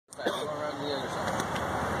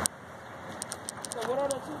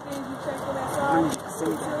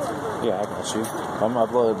Yeah, I got you. I'm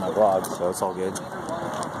uploading my blog, so it's all good.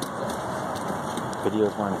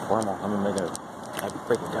 Video's more informal. I'm gonna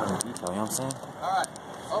break it down in detail, you know what I'm saying? Alright,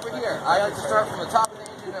 over here, I like to start from the top of the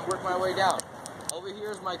engine and work my way down. Over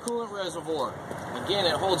here is my coolant reservoir. Again,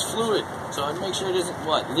 it holds fluid, so I make sure it isn't,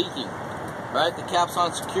 leaking. Right? The cap's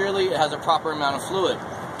on securely, it has a proper amount of fluid.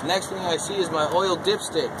 The next thing I see is my oil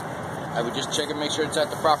dipstick. I would just check and make sure it's at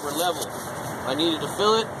the proper level. If I needed to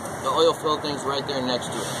fill it, the oil fill thing's right there next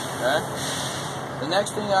to it. Okay? The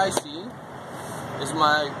next thing I see is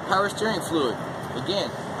my power steering fluid.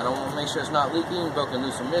 Again, I don't want to make sure it's not leaking, broken,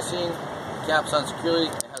 loose, or missing. The cap's on securely,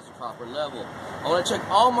 it has the proper level. I want to check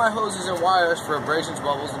all my hoses and wires for abrasions,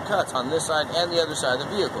 bubbles, and cuts on this side and the other side of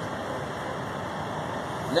the vehicle.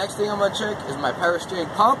 Next thing I'm going to check is my power steering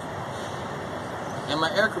pump and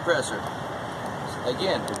my air compressor.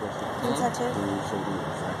 Again, Can you touch it?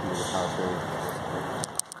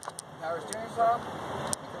 power steering pump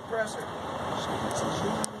and compressor.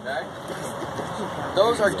 Okay?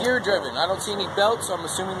 Those are gear driven. I don't see any belts, so I'm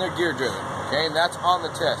assuming they're gear driven. Okay, and that's on the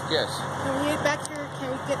test, yes. Can we get back here? Can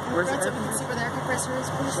we get in front so we can see where the air compressor is,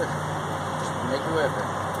 please? Sure. Make your way up there.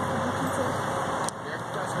 The air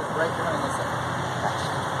compressor is right behind this side.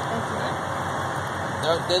 Thank you.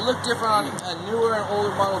 Okay? They look different on newer and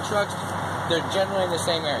older model trucks. They're generally in the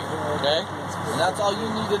same area. Okay? And that's all you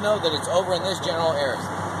need to know, that it's over in this general area.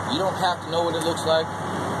 You don't have to know what it looks like.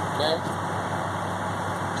 Okay?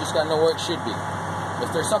 You just got to know where it should be. If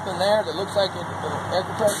there's something there that looks like an air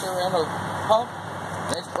compressor and a pump,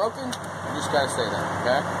 and it's broken, you just got to say that.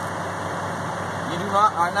 Okay? You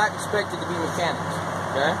are not expected to be mechanics.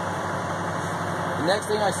 Okay? The next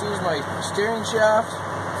thing I see is my steering shaft,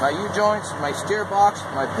 my U-joints, my steer box,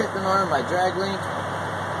 my pitman arm, my drag link,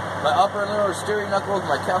 my upper and lower steering knuckles,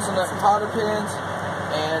 my calcium nut and powder pins,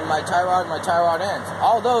 and my tie rod ends.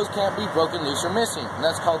 All those can't be broken, loose, or missing. And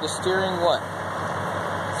that's called the steering what?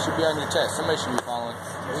 Should be on your test. Somebody should be following.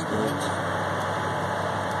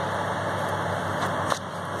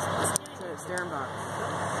 Steering box.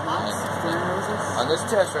 On this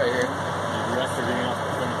test right here.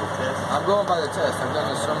 I'm going by the test. I've done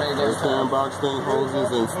this so many days. Steering box, steering hoses,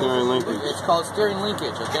 and steering linkage. It's called steering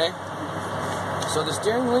linkage, okay? So the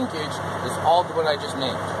steering linkage is all what I just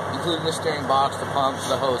named, including the steering box, the pumps,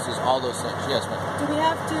 the hoses, all those things. Yes, ma'am. Do we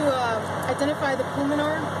have to identify the Pullman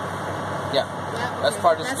arm? Yeah. Okay. That's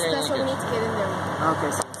part of the steering That's what we linkage. need to get in there.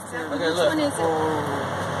 Okay, Which look. one is it?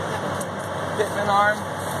 Pitman arm,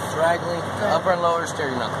 drag link, upper and lower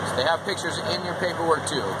steering knuckles. They have pictures in your paperwork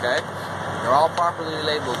too, okay? They're all properly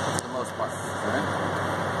labeled for the most part. Okay?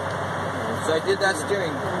 So I did that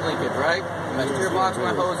steering linkage, right? My steer box,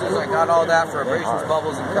 my hoses, I got all that for abrasions,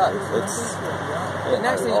 bubbles, and cuts. The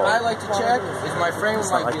next thing I like to check is my frame of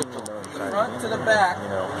my vehicle. The front to the back. You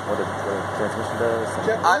know, what the transmission does.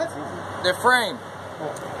 The frame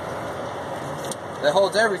that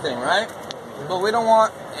holds everything, right? But we don't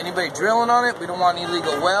want anybody drilling on it. We don't want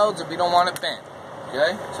illegal welds, and we don't want it bent.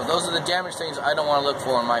 Okay? So those are the damage things I don't want to look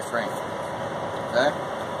for in my frame. Okay?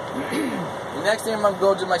 The next thing I'm going to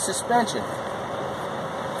go to my suspension.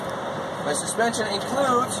 My suspension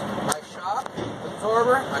includes my shock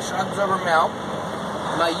absorber mount,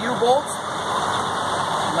 my U-bolts,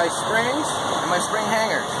 my springs, and my spring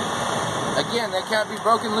hangers. Again, they can't be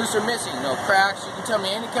broken, loose, or missing. No cracks. You can tell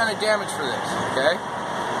me any kind of damage for this. Okay?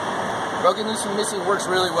 Broken, loose, and missing works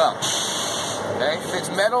really well. Okay? If it's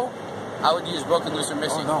metal, I would use broken, loose, or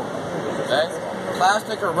missing. Okay?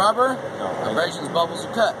 Plastic or rubber, abrasions, bubbles,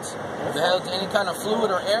 or cuts. If it has any kind of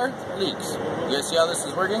fluid or air, leaks. You guys see how this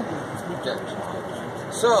is working? Okay.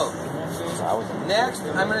 So, next,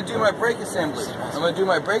 I'm going to do my brake assembly. I'm going to do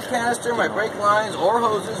my brake canister, my brake lines, or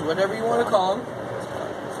hoses, whatever you want to call them.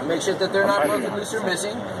 And make sure that they're not broken, loose, or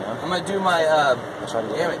missing. I'm going to do my,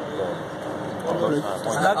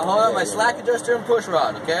 hold on, my slack adjuster and push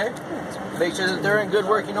rod, okay? Make sure that they're in good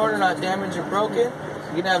working order, not damaged or broken.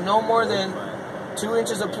 You can have no more than 2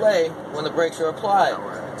 inches of play when the brakes are applied.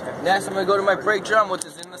 Next, I'm going to go to my brake drum, which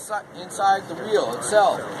is inside the wheel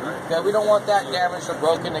itself. Okay, we don't want that damaged or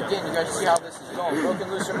broken. Again, you guys see how this is going. Broken,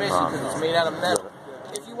 loose, or missing because it's made out of metal.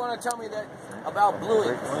 If you want to tell me that about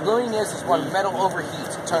bluing, bluing is when metal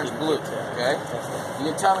overheats. It turns blue. Okay?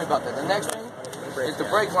 You can tell me about that. The next thing is the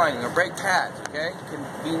brake lining or brake pads. Okay? It can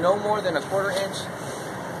be no more than a 1/4 inch.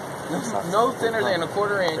 No thinner than a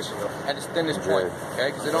 1/4 inch at its thinnest point,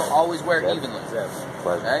 okay? Because they don't always wear evenly,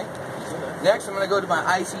 okay? Next, I'm going to go to my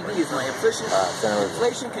ICDs, my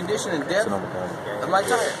inflation, condition, and depth of my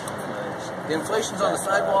tire. The inflation's on the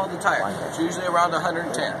sidewall of the tire. It's usually around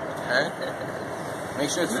 110, okay? Make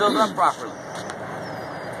sure it's filled up properly.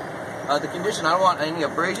 The condition, I don't want any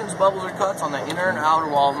abrasions, bubbles, or cuts on the inner and outer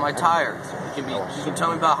wall of my tire. You can tell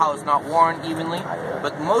me about how it's not worn evenly,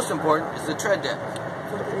 but the most important is the tread depth.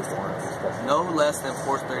 No less than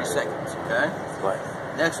 430 seconds, okay?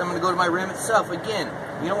 Next, I'm going to go to my rim itself. Again,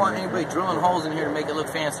 you don't want anybody drilling holes in here to make it look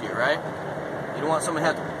fancier, right? You don't want someone to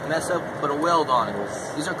have to mess up, put a weld on it.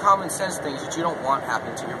 These are common sense things that you don't want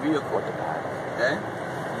happen to your vehicle, okay?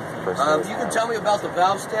 You can tell me about the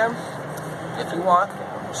valve stem if you want.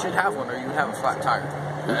 You should have one, or you have a flat tire.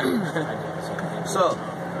 Okay? So,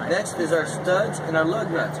 next is our studs and our lug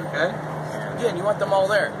nuts, okay? Again, you want them all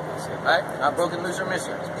there, right? Not broken, loose, or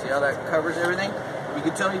missing. See how that covers everything? You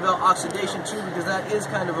can tell me about oxidation too, because that is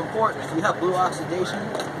kind of important. If you have blue oxidation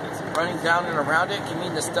running down and around it, it can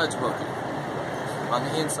mean the stud's broken on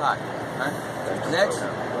the inside. Right? Next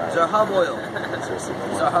is our hub oil. This is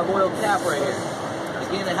our hub oil cap right here.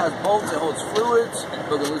 Again, it has bolts, it holds fluids,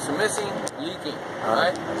 broken, loose, or missing, leaking,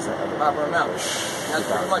 right? Proper amount. That's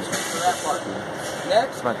pretty much it for that part.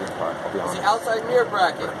 Next is the outside mirror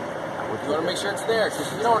bracket. You want to make sure it's there,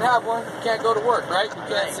 because if you don't have one, you can't go to work, right? You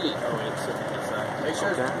can't see. Make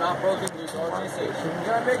sure it's not broken, loose, or missing. You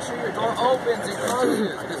gotta make sure your door opens and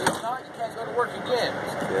closes, because if not, you can't go to work again.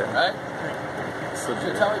 Right? So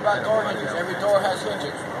tell me about door hinges. Every door has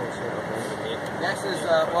hinges. Next is,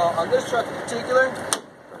 well, on this truck in particular,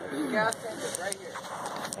 the gas tank is right here.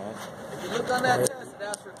 If you look on that test, it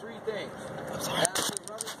asks for three things. It asks for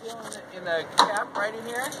rubber seal in the cap right in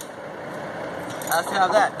here. It has to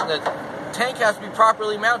have that. And the tank has to be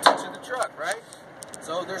properly mounted to the truck, right?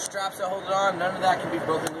 So there's straps that hold it on. None of that can be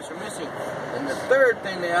broken, loose, or missing. And the third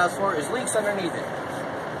thing they ask for is leaks underneath it.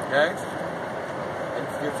 Okay? And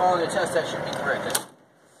if you're following the test, that should be correct.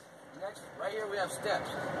 Next, right here we have steps.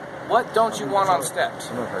 What don't you want on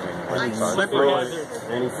steps?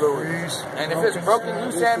 Any fluids. And if it's broken,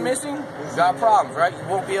 loose, and missing, you've got problems, right? You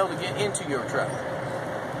won't be able to get into your truck.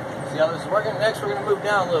 See how this is working? Next, we're going to move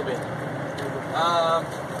down a little bit.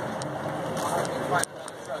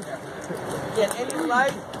 Again, any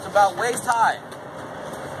light is about waist high.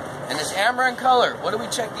 And it's amber in color. What do we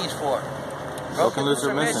check these for? Broken, loose,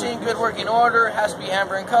 or missing, good working order, has to be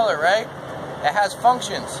amber in color, right? It has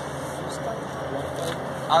functions.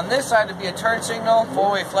 On this side, it'd be a turn signal,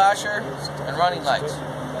 four-way flasher, and running lights.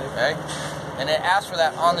 Okay? And it asks for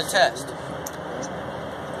that on the test.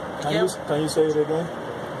 Can you say it again?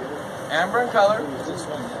 Amber in color,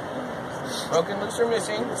 broken, loose, or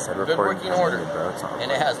missing, good working order. And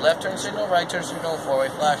it has left turn signal, right turn signal, four-way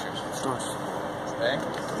flashers. Okay?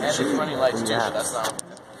 And it's running lights too, but that's not.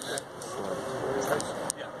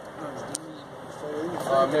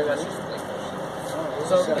 Maybe that's just me.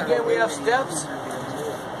 So again, we have steps.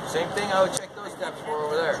 Same thing, I would check those steps for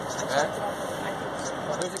over there. Okay?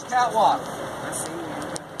 There's a catwalk.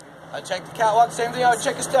 I check the catwalk, same thing I would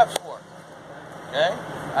check the steps for. Okay?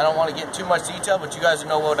 I don't want to get in too much detail, but you guys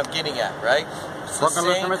know what I'm getting at, right? It's the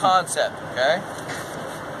same concept, okay?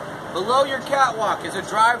 Below your catwalk is a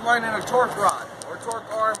drive line and a torque rod, or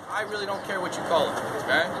torque arm. I really don't care what you call it,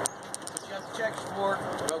 okay? But you have to check for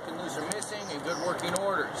broken, loose, or missing, and good working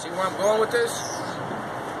order. See where I'm going with this?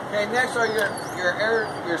 Okay, next are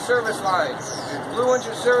your service lines. Your blue one's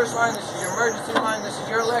your service line, this is your emergency line, this is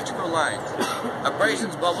your electrical line.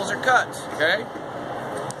 Abrasions, bubbles, or cuts, okay?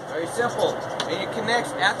 Very simple. And it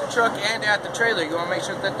connects at the truck and at the trailer. You want to make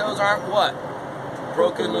sure that those aren't what?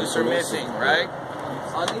 Broken, loose, or missing, right?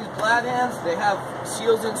 On these glad hands, they have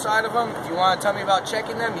seals inside of them. If you want to tell me about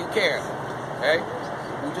checking them, you can. Okay?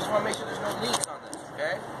 We just want to make sure there's no leaks on this,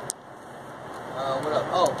 okay? What else?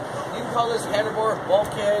 Oh, you can call this header board,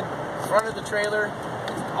 bulkhead, front of the trailer.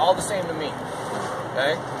 It's all the same to me.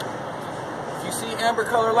 Okay? If you see amber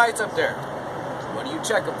color lights up there, what do you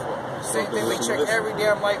check them for? Same thing we check every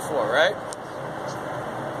damn light for, right?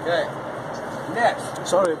 Okay. Next.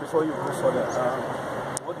 Sorry, before you go for that,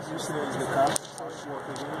 what did you say is the car?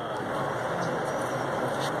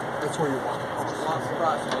 That's where you walk. Walk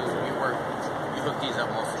across, you hook these up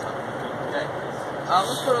most of the time. Okay.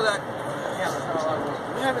 Let's go to that. Yeah, there's not a lot of room.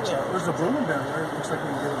 Do we have any? There's a blue one down there. It looks like we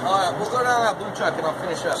can get it. Alright, we'll go down that blue truck and I'll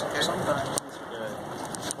finish up. Okay. Sometimes.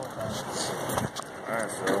 Alright,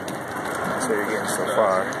 so that's what you're getting so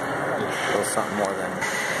far. A little something more than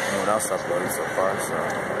anyone else uploaded so far, so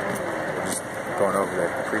we're just going over the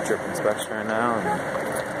pre-trip inspection right now, and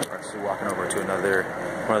we're actually walking over to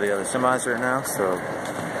one of the other semis right now, so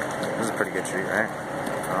this is a pretty good treat, right?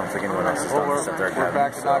 I don't think anyone else has done this at their cabin.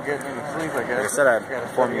 Back to not getting any sleep, I guess. Like I said, I'd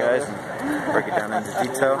inform you guys and break it down into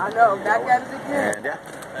detail. I know, back at it again. And yeah.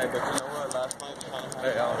 Hey, but you know what? Last night we kind of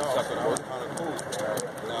had kind of cool.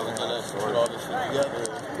 Now we're gonna put all this shit together.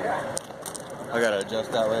 I gotta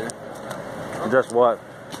adjust that later. Adjust what?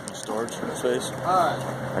 storage for the face.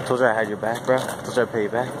 Alright. I told you I had your back, bro. I told you I'd pay you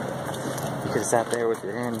back. You could have sat there with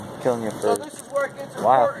your hand killing you So for... this is where it gets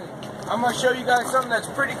Wow. important. I'm going to show you guys something that's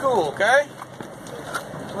pretty cool, okay?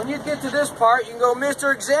 When you get to this part, you can go,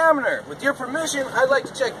 Mr. Examiner, with your permission, I'd like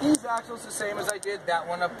to check these axles the same as I did that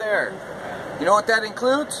one up there. You know what that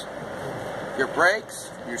includes? Your brakes,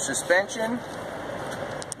 your suspension,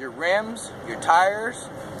 your rims, your tires.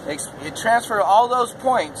 It transfers all those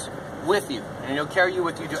points with you, and it'll carry you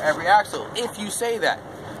with you to every axle, if you say that.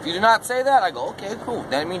 If you do not say that, I go, okay, cool.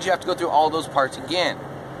 That means you have to go through all those parts again.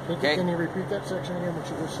 Okay. Can you repeat that section again, what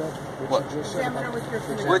you just said? What? You just said? Examiner, with your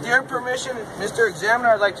permission. With your permission, Mr. Examiner,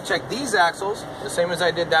 I'd like to check these axles, the same as I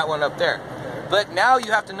did that one up there. But now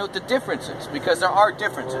you have to note the differences, because there are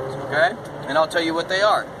differences, okay? And I'll tell you what they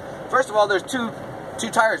are. First of all, there's two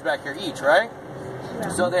tires back here each, right? Yeah.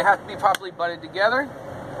 So they have to be properly butted together.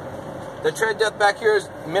 The tread depth back here is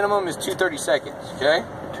minimum is 230 seconds, okay?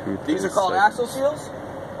 These are called axle seals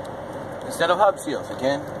instead of hub seals,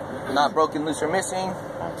 again. Not broken, loose, or missing.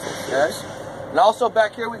 Okay. And also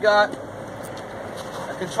back here we got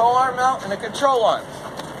a control arm mount and a control arm,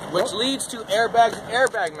 which leads to airbags and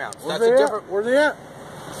airbag mounts. That's a different. Where they at?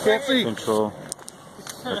 Can't see. Control.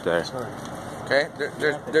 Right there. Okay.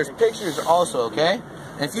 There's pictures also. Okay.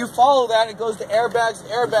 And if you follow that, it goes to airbags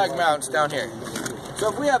and airbag mounts down here.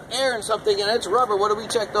 So if we have air in something and it's rubber, what do we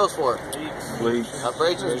check those for? Leaks.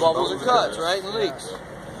 Abrasions, bubbles, and cuts, right? And leaks.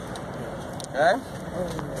 Okay.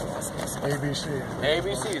 ABC.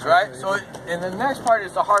 ABCs, right? So, and the next part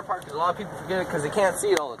is the hard part, because a lot of people forget it because they can't see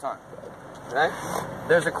it all the time. Okay?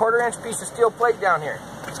 There's a 1/4-inch piece of steel plate down here.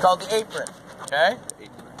 It's called the apron. Okay?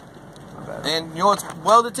 And you know what's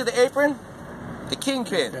welded to the apron? The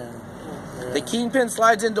kingpin. The kingpin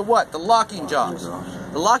slides into what? The locking jaws.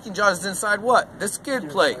 The locking jaws is inside what? The skid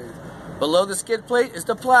plate. Below the skid plate is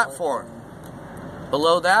the platform.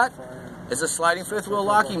 Below that is the sliding fifth wheel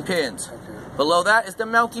locking pins. Below that is the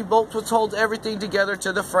mounting bolt which holds everything together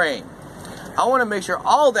to the frame. I want to make sure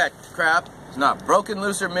all that crap is not broken,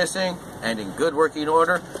 loose, or missing, and in good working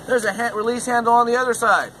order. There's a release handle on the other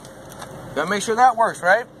side. Gotta make sure that works,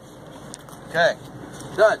 right? Okay,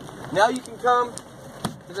 done. Now you can come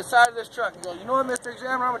to the side of this truck and go, you know what, Mr.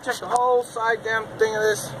 Examiner, I'm gonna check the whole side damn thing of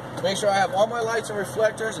this. Make sure I have all my lights and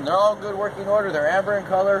reflectors, and they're all in good working order. They're amber in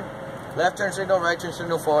color. Left turn signal, right turn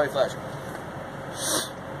signal, four-way flash.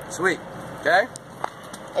 Sweet. Okay?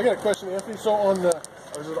 I got a question, Anthony. So on the,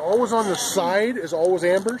 is it always on the side is always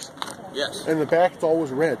ambers? Yes. And the back it's always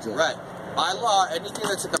reds? Then? Right. By law, anything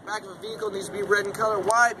that's at the back of a vehicle needs to be red in color.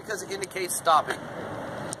 Why? Because it indicates stopping.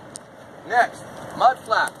 Next, mud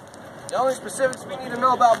flap. The only specifics we need to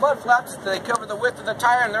know about mud flaps is that they cover the width of the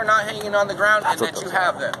tire and they're not hanging on the ground, and that you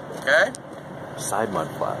have them. Okay? Side mud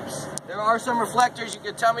flaps. There are some reflectors. You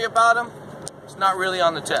can tell me about them. It's not really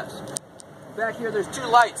on the test. Back here, there's 2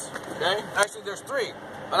 lights. Okay? Actually, there's 3.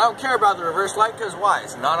 But I don't care about the reverse light because why?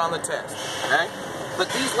 It's not on the test. Okay? But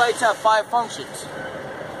these lights have 5 functions.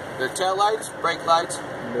 They're tail lights, brake lights,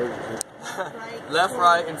 left,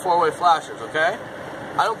 right, and 4-way flashers. Okay?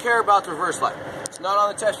 I don't care about the reverse light. It's not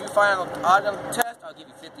on the test. You find it on the test, I'll give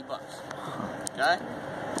you 50 bucks. Okay?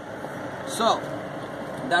 So,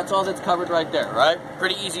 that's all that's covered right there, right?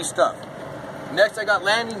 Pretty easy stuff. Next, I got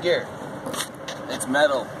landing gear. It's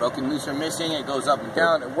metal, broken, loose, or missing. It goes up and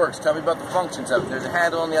down. It works. Tell me about the functions of it. There's a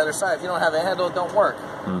handle on the other side. If you don't have a handle, it don't work.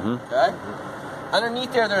 Okay?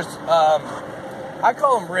 Underneath there, there's, I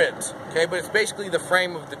call them ribs, okay? But it's basically the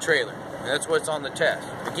frame of the trailer. And that's what's on the test.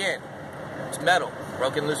 Again, it's metal,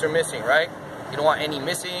 broken, loose, or missing, right? You don't want any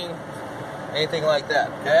missing, anything like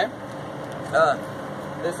that, okay?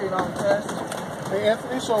 This ain't on the test. Hey,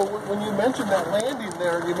 Anthony, so when you mentioned that landing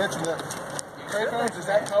there, you mentioned that crank arms, does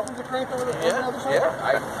that cover the crank arm on the other side?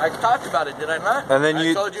 Yeah, I talked about it, did I not? And then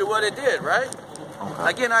I told you what it did, right? Okay.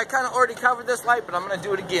 Again, I kind of already covered this light, but I'm going to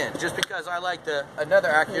do it again, just because I like another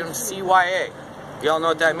acronym, CYA. Y'all know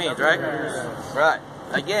what that means, right? Right.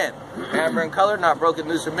 Again, amber in color, not broken,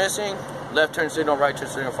 loose, or missing. Left turn signal, right turn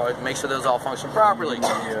signal, forward. Make sure those all function properly. The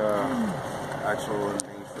actual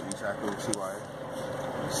names for each acronym, CYA.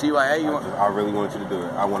 CYA, you want? I really want you to do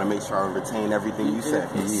it. I want to make sure I retain everything you said.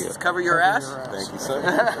 Just cover your ass? Thank you, sir.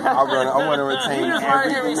 I want to retain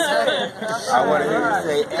everything. I want to hear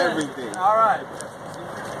you say everything. All right.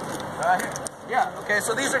 Yeah, okay,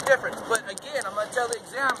 so these are different. But again, I'm going to tell the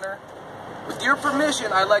examiner, with your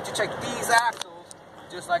permission, I'd like to check these axles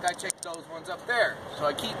just like I checked those ones up there. So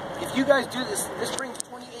if you guys do this, this brings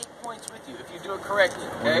 28 points with you if you do it correctly,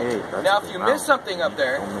 okay? Now, if you miss something up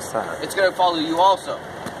there, it's going to follow you also.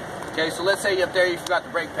 Okay, so let's say up there you forgot the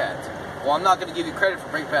brake pads. Well, I'm not going to give you credit for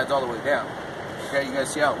brake pads all the way down. Okay, you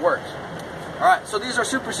guys see how it works. Alright, so these are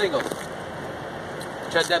super singles.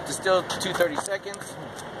 Tread depth is still 230 seconds.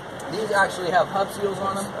 These actually have hub seals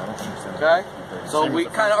on them. Okay? So we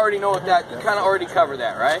kind of already know what that, you kind of already covered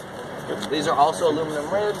that, right? These are also aluminum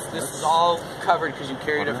ribs. This is all covered because you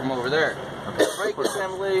carried it from over there. The brake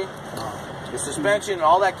assembly, the suspension, and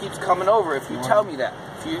all that keeps coming over if you tell me that.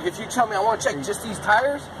 If you tell me I want to check just these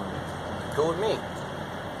tires, go with me.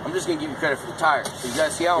 I'm just going to give you credit for the tires. So you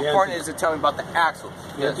guys see how important it is to tell me about the axles.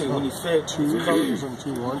 Yes. Okay, when you say two colors and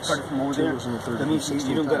two ones, from over there, that means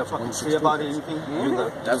you don't got to fucking say about anything.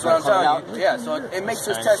 That's what I'm telling you. Yeah, so it makes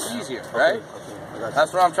this test easier, right?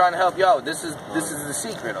 That's what I'm trying to help you out with. This is the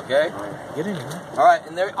secret, okay? Get in here. All right,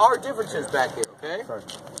 and there are differences back here, okay?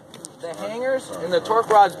 The hangers and the torque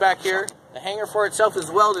rods back here, the hanger for itself is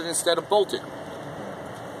welded instead of bolted.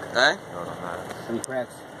 Okay? Any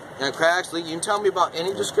cracks? And cracks, you can tell me about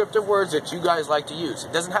any descriptive words that you guys like to use.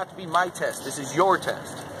 It doesn't have to be my test. This is your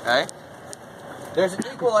test, okay? There's an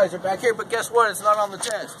equalizer back here, but guess what? It's not on the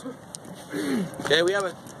test. Okay, we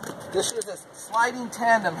have this is a sliding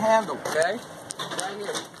tandem handle, okay? Right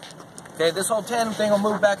here. Okay, this whole tandem thing will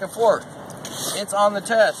move back and forth. It's on the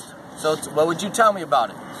test. So what would you tell me about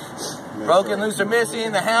it? Broken, loose, or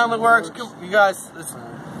missing, the handle works. You guys,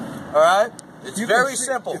 all right? It's very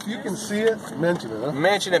simple. If you can see it, mention it. Huh?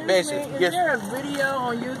 Mention it, basically. Is there a video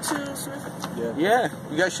on YouTube, sir? Yeah,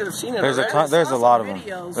 you guys should have seen it. There's a lot of them.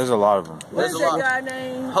 There's a lot of them. What's that guy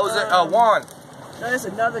named? Juan. No, there's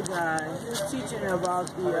another guy. He's teaching about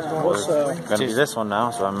the. Gonna be this one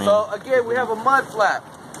now, so I mean. So again, we have a mud flap.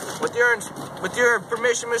 With your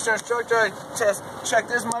permission, Mr. Instructor, I check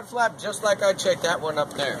this mud flap just like I checked that one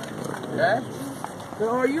up there. Okay? So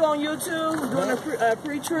are you on YouTube doing a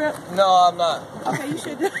pre-trip? No, I'm not. Okay, you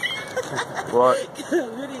should do What?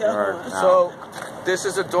 video. Right. So this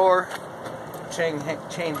is a door chain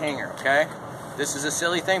hanger. Okay? This is a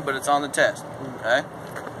silly thing, but it's on the test. Okay?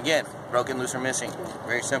 Again, broken, loose, or missing.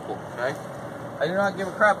 Very simple. Okay? I do not give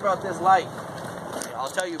a crap about this light. I'll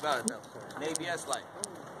tell you about it though. An ABS light.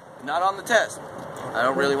 Not on the test. I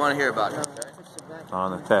don't really want to hear about it. Okay?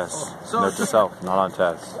 Not on the test. Note to self, not on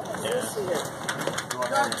test.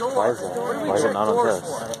 Why is it? Why is it not on test?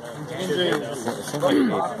 It seems like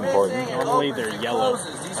it's important. Normally they're yellow.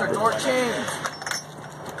 These are door chains.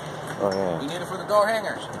 Oh yeah. You need it for the door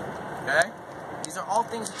hangers. Okay? These are all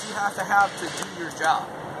things that you have to do your job.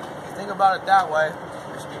 If you think about it that way,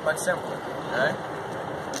 it should be much simpler. Okay?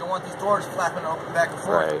 You don't want these doors flapping open back and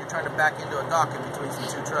forth when you're trying to back into a dock in between some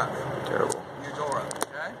two trucks. Terrible. Your door up,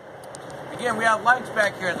 okay? Again, we have lights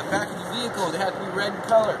back here at the back of the vehicle. They have to be red in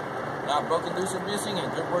color. Not broken, loose, or missing, in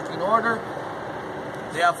good working order.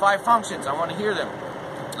 They have 5 functions. I want to hear them.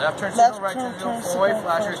 Left turn signal, right turn signal, four-way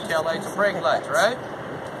flashers, tail lights, and brake lights, right?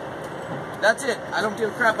 That's it. I don't give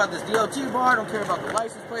a crap about this DOT bar. I don't care about the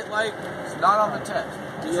license plate light. It's not on the test.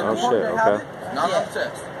 Oh shit, okay. Not on the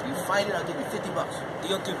test. You find it, I'll give you $50.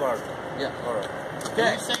 DOT bar. Yeah. Alright.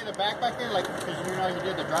 Okay. Did you say the back there, like, because you know you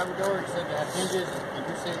did the driver door, you said they had hinges, and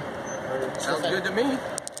you say... Sounds good to me.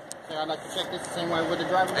 So I'd like to check this the same way with the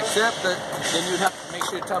driver door? Except that then you'd have to make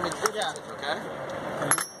sure to tell me the differences, okay?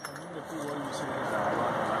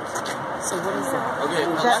 So what is that? Okay,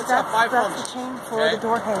 the lights have 5 That's functions. the chain for the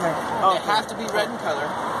door hanger. It has to be red in color,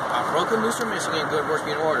 broken, loose, or missing, in good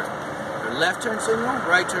working order. Your left turn signal,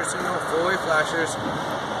 right turn signal, four-way flashers,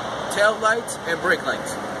 tail lights, and brake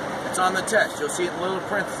lights. It's on the test. You'll see it in little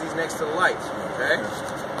parentheses next to the lights. Okay?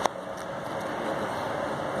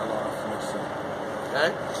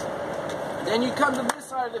 Okay? Then you come to this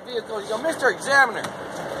side of the vehicle. You go, Mr. Examiner,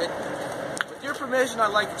 with your permission,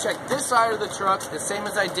 I'd like to check this side of the truck the same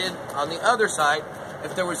as I did on the other side.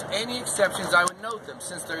 If there was any exceptions, I would note them.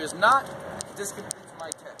 Since there is not, this completes my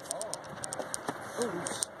test.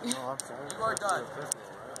 You are done.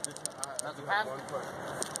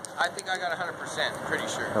 I think I got 100%, pretty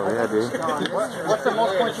sure. Oh yeah, dude. What's the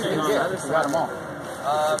most points you can get if you got them all?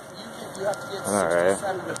 You have to get 6 to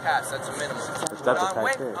 7 to pass. That's a minimum. But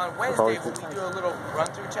on Wednesday, when we do a little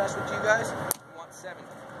run-through test with you guys, we want 70.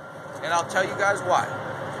 And I'll tell you guys why.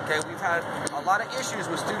 Okay, we've had a lot of issues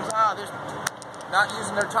with students. They're not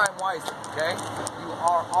using their time wisely. Okay, you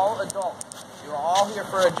are all adults. You are all here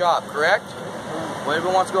for a job, correct? Well,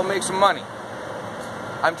 everyone wants to go make some money.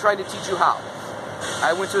 I'm trying to teach you how.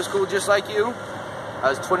 I went to a school just like you. I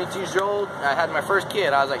was 22 years old. I had my first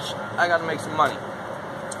kid. I was like, I got to make some money.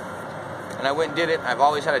 And I went and did it. I've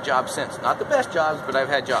always had a job since. Not the best jobs, but I've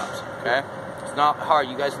had jobs. Okay? It's not hard.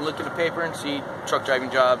 You guys look at the paper and see truck driving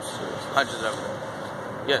jobs, hundreds of them.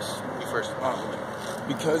 Yes, you first.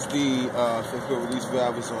 Because the safety release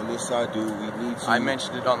valve is on this side, do we need to... I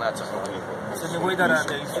mentioned it on that side. So the way that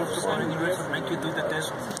the instructor for you is to make you do the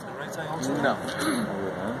test on the right side? No.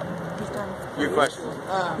 Your question.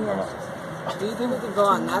 Do you think we can go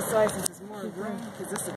on that side since it's more room? Because this is